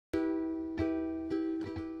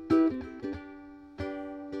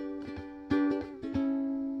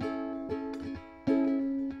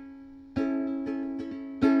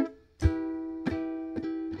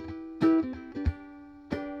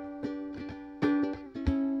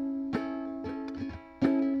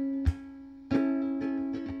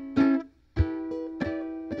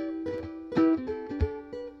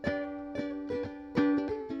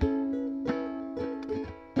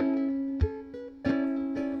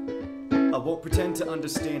won't pretend to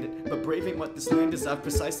understand it, but braving what this land is, I've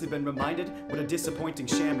precisely been reminded what a disappointing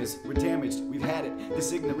sham is. We're damaged, we've had it.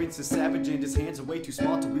 This ignorance is savage and his hands are way too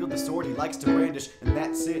small to wield the sword he likes to brandish. And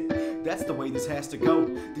that's it, that's the way this has to go.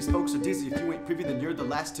 These folks are dizzy, if you ain't privy then you're the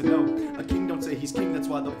last to know. A king don't say he's king, that's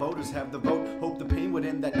why the voters have the vote. Hope the pain would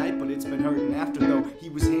end that night, but it's been hurting after though. He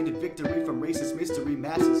was handed victory from racist mystery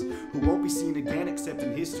masses who won't be seen again except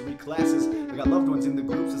in history classes. I got loved ones in the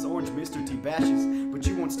groups as orange Mr. T bashes, but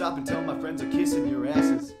you won't stop until my friends are kissing your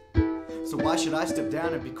asses. So why should I step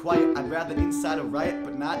down and be quiet? I'd rather inside a riot,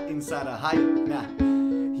 but not inside a Hyatt. Nah,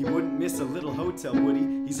 he wouldn't miss a little hotel, would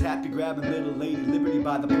he? He's happy grabbing little lady liberty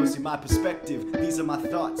by the pussy. My perspective, these are my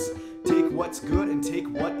thoughts. Take what's good and take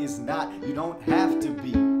what is not. You don't have to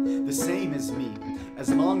be the same as me, as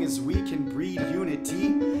long as we can breed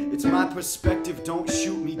unity. It's my perspective, don't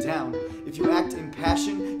shoot me down. If you act in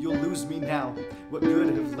passion, you'll lose me now. What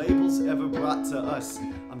good have labels ever brought to us?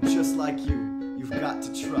 I'm just like you, you've got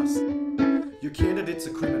to trust. Your candidate's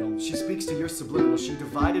a criminal, she speaks to your subliminal. She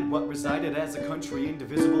divided what resided as a country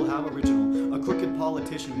indivisible, how original. A crooked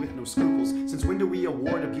politician with no scruples. Since when do we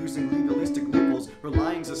award abusing legalistic loopholes? Her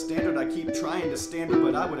lying's a standard, I keep trying to stand her,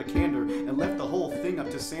 but I would have canned her and left the whole thing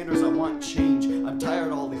up to Sanders. I want change, I'm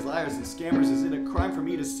tired of all these liars and scammers. Is it a crime for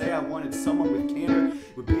me to say I wanted someone with candor?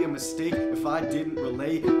 It would be a mistake if I didn't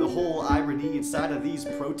relay the whole irony inside of these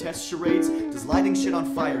protest charades. Does lighting shit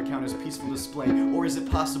on fire count as peaceful display? Or is it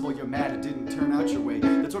possible you're mad it didn't turn out your way?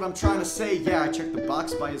 That's what I'm trying to say. Yeah, I checked the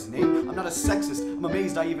box by his name. I'm not a sexist, I'm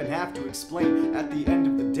amazed I even have to explain. At the end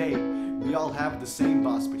of the day, we all have the same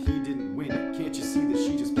boss, but he didn't win. Can't you see that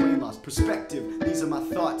she just plain lost? Perspective, these are my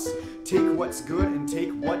thoughts. Take what's good and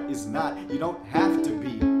take what is not. You don't have to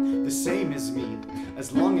be the same as me,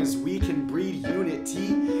 as long as we can breed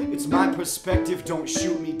unity. It's my perspective, don't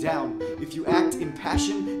shoot me down. If you act in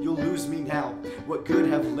passion, you'll lose me now. What good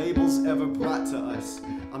have labels ever brought to us?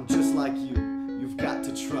 I'm just like you, you've got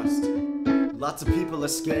to trust. Lots of people are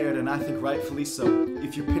scared, and I think rightfully so.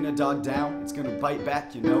 If you pin a dog down, it's gonna bite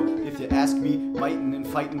back, you know. If you ask me, biting and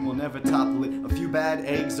fighting will never topple it. A few bad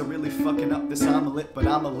eggs are really fucking up this omelet, but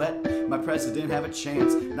I'ma let my president have a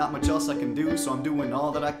chance. Not much else I can do, so I'm doing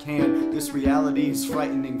all that I can. This reality is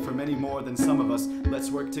frightening for many more than some of us.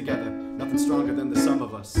 Let's work together, nothing stronger than the sum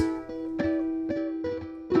of us.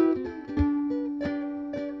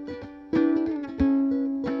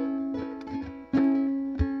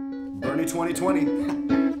 Bernie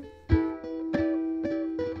 2020.